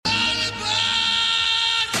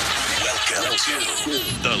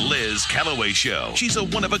The Liz Callaway Show. She's a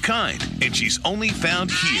one-of-a-kind, and she's only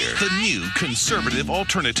found here. The new conservative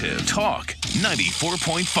alternative. Talk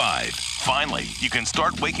 94.5. Finally, you can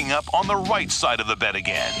start waking up on the right side of the bed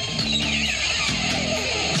again.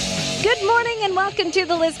 Good morning and welcome to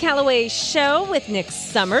the Liz Callaway Show with Nick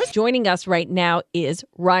Summers. Joining us right now is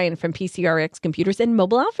Ryan from PCRX Computers and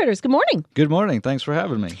Mobile Outfitters. Good morning. Good morning. Thanks for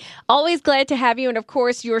having me. Always glad to have you. And of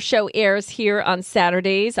course, your show airs here on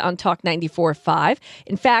Saturdays on Talk 94.5.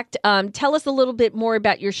 In fact, tell us a little bit more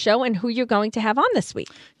about your show and who you're going to have on this week.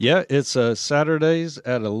 Yeah, it's Saturdays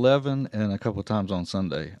at 11 and a couple times on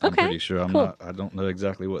Sunday. I'm pretty sure. I don't know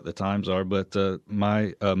exactly what the times are, but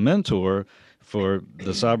my mentor for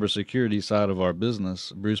the cybersecurity side of our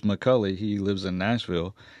business, Bruce McCulley, he lives in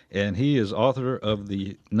Nashville, and he is author of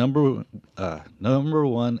the number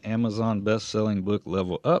one Amazon best-selling book,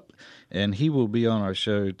 Level Up, and he will be on our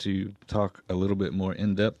show to talk a little bit more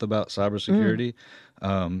in depth about cybersecurity.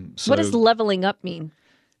 What does leveling up mean?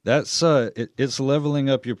 That's it's leveling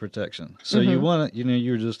up your protection. So you want to,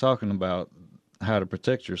 you were just talking about how to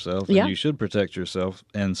protect yourself, and you should protect yourself.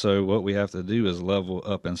 And so what we have to do is level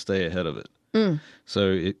up and stay ahead of it.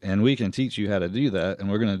 So, and we can teach you how to do that,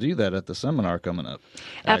 and we're going to do that at the seminar coming up.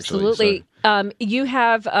 Absolutely. You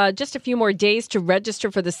have just a few more days to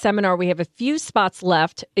register for the seminar. We have a few spots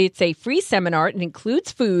left. It's a free seminar. It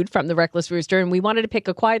includes food from the Reckless Rooster, and we wanted to pick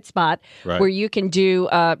a quiet spot where you can do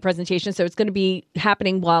a presentation. So it's going to be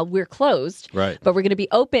happening while we're closed. Right. But we're going to be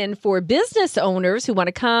open for business owners who want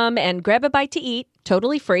to come and grab a bite to eat,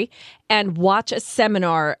 totally free, and watch a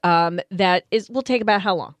seminar that will take about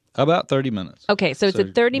how long? About 30 minutes. Okay, so it's a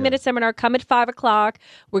 30-minute seminar. Come at 5 o'clock.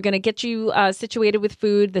 We're going to get you situated with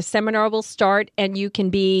food. The seminar will start, and you can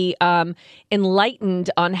be enlightened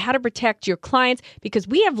on how to protect your clients, because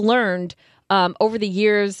we have learned over the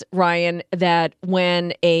years, Ryan, that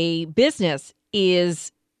when a business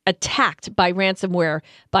is attacked by ransomware,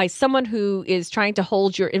 by someone who is trying to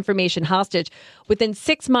hold your information hostage, within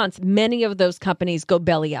 6 months, many of those companies go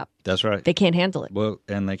belly up. That's right. They can't handle it. Well,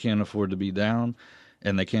 and they can't afford to be down.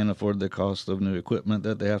 And they can't afford the cost of new equipment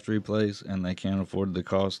that they have to replace, and they can't afford the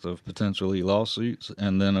cost of potentially lawsuits.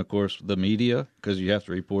 And then, of course, the media, because you have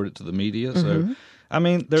to report it to the media. So, I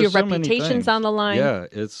mean, there's your so many reputation's things on the line. Yeah,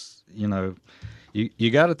 it's, you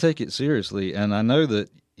got to take it seriously. And I know that,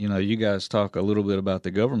 you guys talk a little bit about the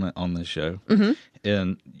government on this show.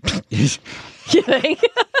 And You think?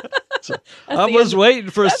 I was waiting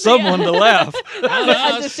for someone to laugh.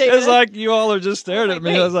 It's like you all are just staring at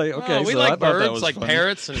me. I was like, okay. We so like I thought that birds, was like funny.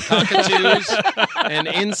 parrots and cockatoos and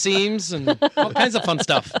inseams and all kinds of fun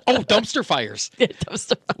stuff. Oh, dumpster fires.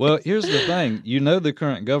 Well, here's the thing. The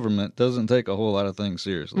current government doesn't take a whole lot of things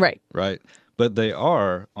seriously. Right. But they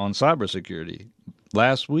are on cybersecurity.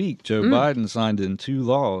 Last week, Joe Biden signed in 2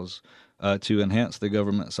 laws to enhance the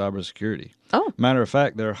government cybersecurity. Oh. Matter of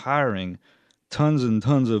fact, they're hiring tons and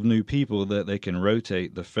tons of new people that they can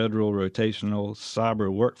rotate. The Federal Rotational Cyber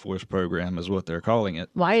Workforce Program is what they're calling it.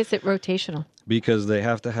 Why is it rotational? Because they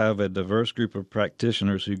have to have a diverse group of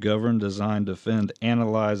practitioners who govern, design, defend,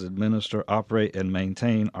 analyze, administer, operate, and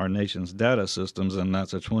maintain our nation's data systems, and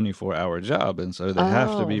that's a 24-hour job, and so they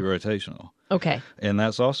have to be rotational. Okay. And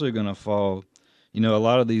that's also going to fall... a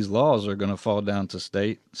lot of these laws are going to fall down to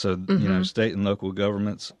state. So, state and local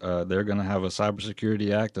governments, they're going to have a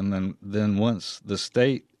Cybersecurity Act. And then once the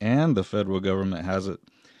state and the federal government has it,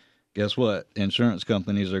 guess what? Insurance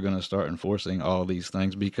companies are going to start enforcing all these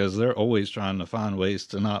things because they're always trying to find ways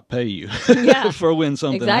to not pay you for when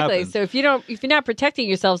something happens. So if you're not protecting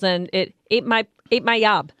yourselves, then it ate my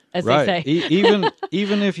yob, as they say.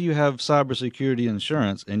 Even if you have cybersecurity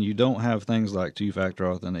insurance and you don't have things like two-factor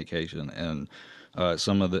authentication and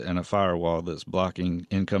and a firewall that's blocking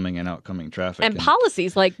incoming and outgoing traffic. And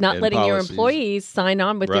policies like not letting your employees sign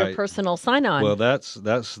on with their personal sign-on. Well, that's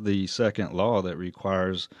the second law that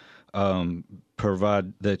requires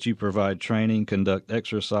that you provide training, conduct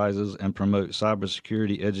exercises, and promote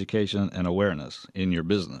cybersecurity education and awareness in your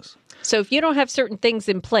business. So if you don't have certain things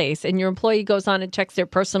in place and your employee goes on and checks their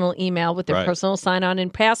personal email with their personal sign-on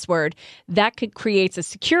and password, that creates a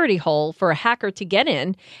security hole for a hacker to get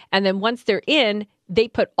in. And then once they're in, they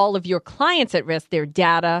put all of your clients at risk, their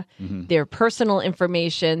data, their personal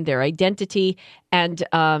information, their identity, and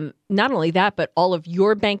not only that, but all of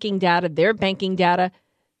your banking data, their banking data.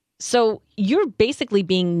 So you're basically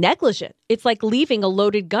being negligent. It's like leaving a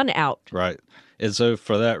loaded gun out. Right. And so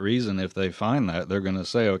for that reason, if they find that, they're going to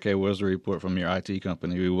say, okay, where's the report from your IT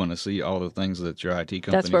company? We want to see all the things that your IT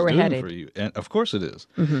company is doing for you. And of course it is.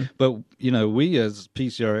 But, we as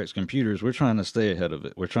PCRX Computers, we're trying to stay ahead of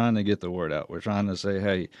it. We're trying to get the word out. We're trying to say,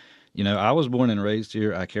 hey, I was born and raised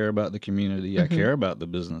here. I care about the community. I care about the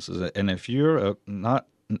businesses. And if you're not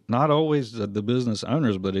always the business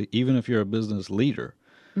owners, but even if you're a business leader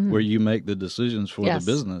where you make the decisions for the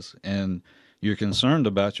business and you're concerned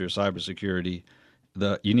about your cybersecurity,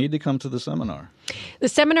 you need to come to the seminar. The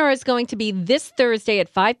seminar is going to be this Thursday at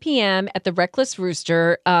 5 p.m. at the Reckless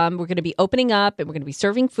Rooster. We're going to be opening up and we're going to be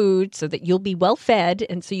serving food so that you'll be well fed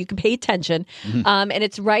and so you can pay attention. And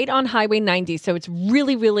it's right on Highway 90. So it's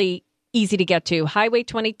really, really easy to get to. Highway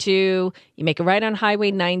 22, you make a right on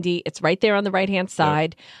Highway 90. It's right there on the right-hand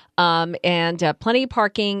side. And plenty of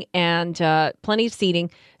parking and plenty of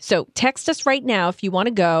seating. So text us right now if you want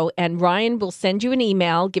to go, and Ryan will send you an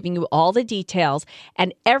email giving you all the details.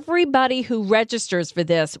 And everybody who registers for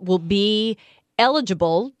this will be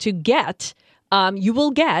eligible to get you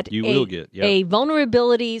will get a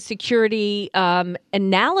vulnerability security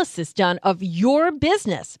analysis done of your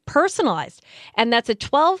business, personalized. And that's a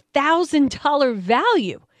 $12,000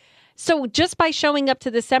 value. So just by showing up to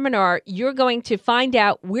the seminar, you're going to find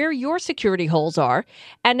out where your security holes are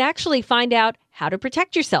and actually find out how to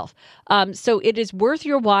protect yourself. So it is worth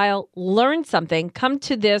your while. Learn something. Come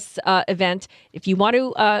to this event. If you want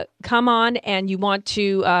to come on and you want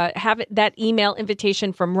to have that email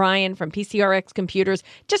invitation from Ryan from PCRX Computers,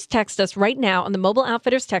 just text us right now on the Mobile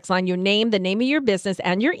Outfitters text line, your name, the name of your business,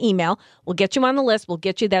 and your email. We'll get you on the list. We'll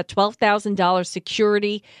get you that $12,000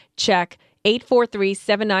 security check.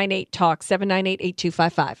 843-798-TALK,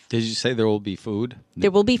 798-8255. Did you say there will be food? There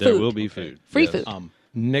will be food. There will be food. Free food.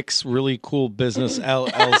 Nick's Really Cool Business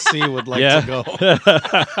LLC would like to go.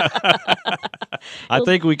 I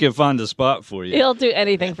think we can find a spot for you. He'll do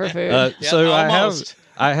anything for food. So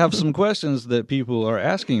I have some questions that people are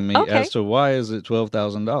asking me as to why is it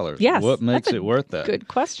 $12,000? Yes. What makes it worth that? Good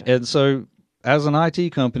question. And so as an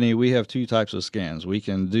IT company, we have two types of scans. We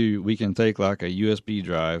can take like a USB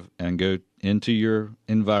drive and go into your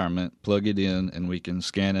environment, plug it in, and we can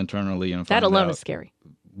scan internally and find that alone out. Is scary.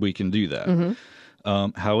 We can do that.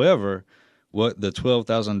 However, what the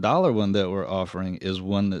 $12,000 one that we're offering is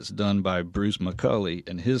one that's done by Bruce McCulley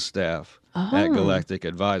and his staff at Galactic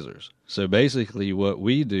Advisors. So basically what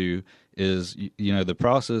we do is, the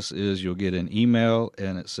process is you'll get an email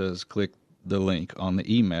and it says click the link on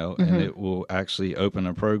the email and it will actually open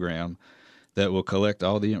a program that will collect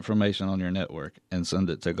all the information on your network and send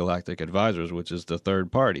it to Galactic Advisors, which is the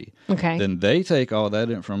third party. Okay. Then they take all that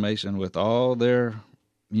information with all their,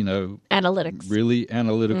 analytics, really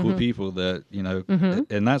analytical people that,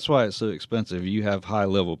 and that's why it's so expensive. You have high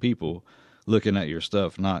level people looking at your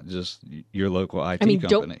stuff, not just your local IT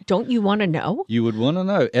company. Don't you want to know? You would want to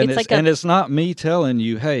know. And it's not me telling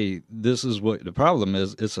you, hey, this is what the problem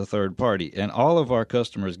is. It's a third party. And all of our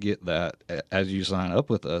customers get that as you sign up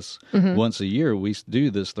with us. Once a year, we do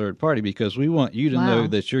this third party because we want you to know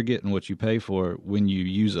that you're getting what you pay for when you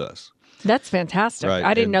use us. That's fantastic. Right.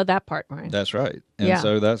 I didn't know that part, Ryan. That's right. And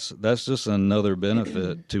so that's just another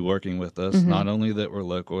benefit to working with us. Not only that we're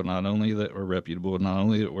local, not only that we're reputable, not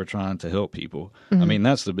only that we're trying to help people. I mean,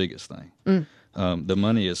 that's the biggest thing. The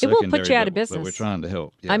money is secondary. It will put you out of business. But we're trying to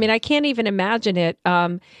help. Yeah. I mean, I can't even imagine it.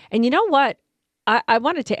 And you know what? I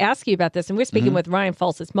wanted to ask you about this, and we're speaking with Ryan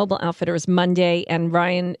Foultz. It's Mobile Outfitters Monday, and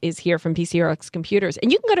Ryan is here from PCRX Computers.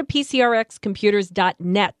 And you can go to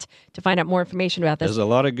PCRXcomputers.net to find out more information about this. There's a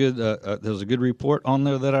lot of good, there's a good report on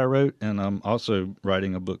there that I wrote, and I'm also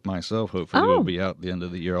writing a book myself. Hopefully it'll be out at the end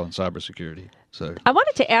of the year on cybersecurity. So I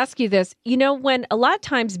wanted to ask you this. When a lot of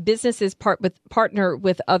times businesses partner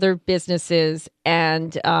with other businesses,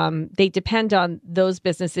 and they depend on those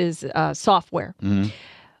businesses' software,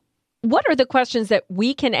 what are the questions that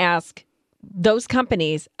we can ask those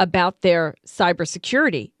companies about their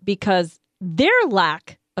cybersecurity? Because their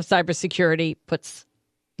lack of cybersecurity puts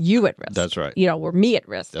you at risk. That's right. Or me at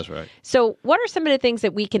risk. That's right. So what are some of the things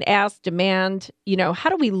that we can ask, demand? How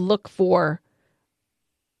do we look for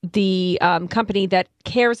the company that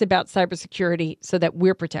cares about cybersecurity so that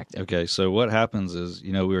we're protected? Okay, so what happens is,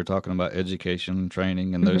 we were talking about education,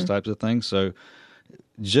 training, and those types of things. So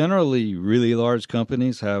generally, really large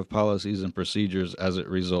companies have policies and procedures as it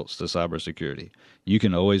results to cybersecurity. You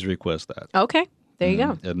can always request that. Okay, there you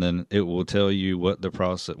go. And then it will tell you what their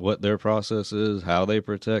process is, how they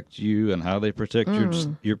protect you, and how they protect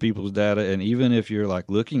your people's data. And even if you're like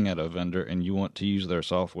looking at a vendor and you want to use their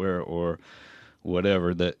software or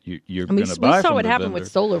whatever that you're going to buy, we saw from what the happened vendor.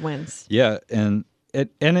 with SolarWinds. Yeah, and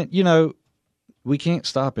we can't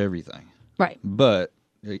stop everything, right? But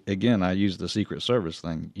again, I use the Secret Service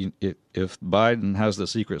thing. If Biden has the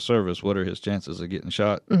Secret Service, what are his chances of getting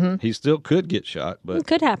shot? He still could get shot, but it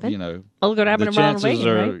could happen. I'll go to happen the around chances Reagan,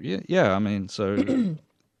 are, right? yeah. I mean, so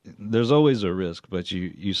there's always a risk, but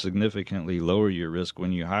you significantly lower your risk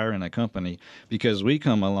when you hire in a company because we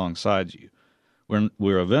come alongside you.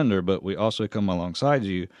 We're a vendor, but we also come alongside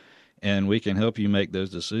you, and we can help you make those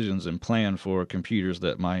decisions and plan for computers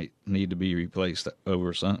that might need to be replaced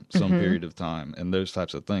over some period of time and those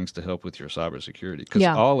types of things to help with your cybersecurity, because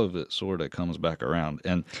all of it sort of comes back around.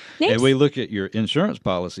 And we look at your insurance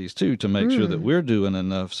policies, too, to make sure that we're doing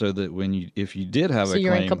enough so that if you did have a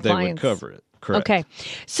claim, they would cover it. Correct. Okay.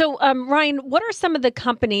 So, Ryan, what are some of the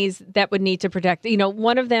companies that would need to protect?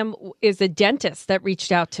 One of them is a dentist that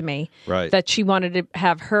reached out to me that she wanted to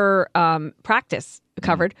have her practice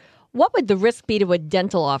covered. What would the risk be to a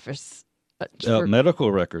dental office?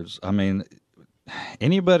 Medical records. I mean,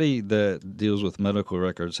 anybody that deals with medical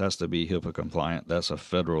records has to be HIPAA compliant. That's a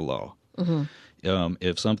federal law.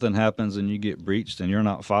 If something happens and you get breached and you're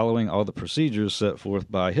not following all the procedures set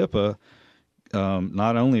forth by HIPAA,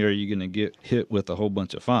 not only are you going to get hit with a whole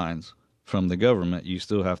bunch of fines from the government, you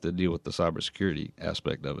still have to deal with the cybersecurity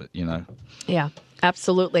aspect of it, Yeah,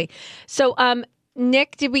 absolutely. So,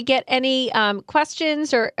 Nick, did we get any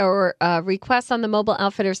questions or requests on the Mobile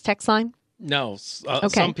Outfitters text line? No.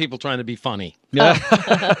 Some people trying to be funny. Yeah.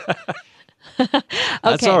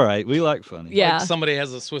 That's all right. We like funny. Yeah. Like somebody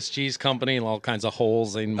has a Swiss cheese company and all kinds of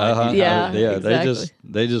holes. They Exactly.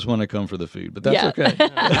 They just want to come for the food, but that's okay.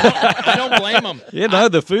 I don't blame them.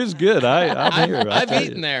 The food's good. I'm here. I've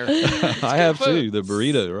eaten there. I have too. The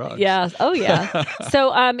burrito rocks. Yeah. Oh, yeah.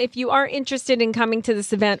 So if you are interested in coming to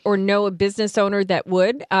this event or know a business owner that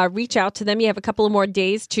would, reach out to them. You have a couple of more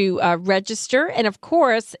days to register. And of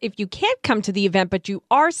course, if you can't come to the event, but you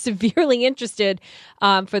are severely interested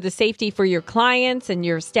for the safety for your clients and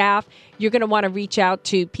your staff, you're going to want to reach out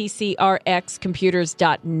to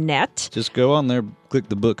pcrxcomputers.net. Just go on there, click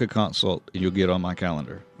the book a consult, and you'll get on my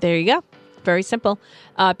calendar. There you go. Very simple.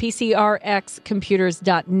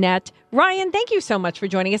 PCRXcomputers.net. Ryan, thank you so much for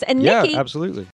joining us. And Nikki, absolutely.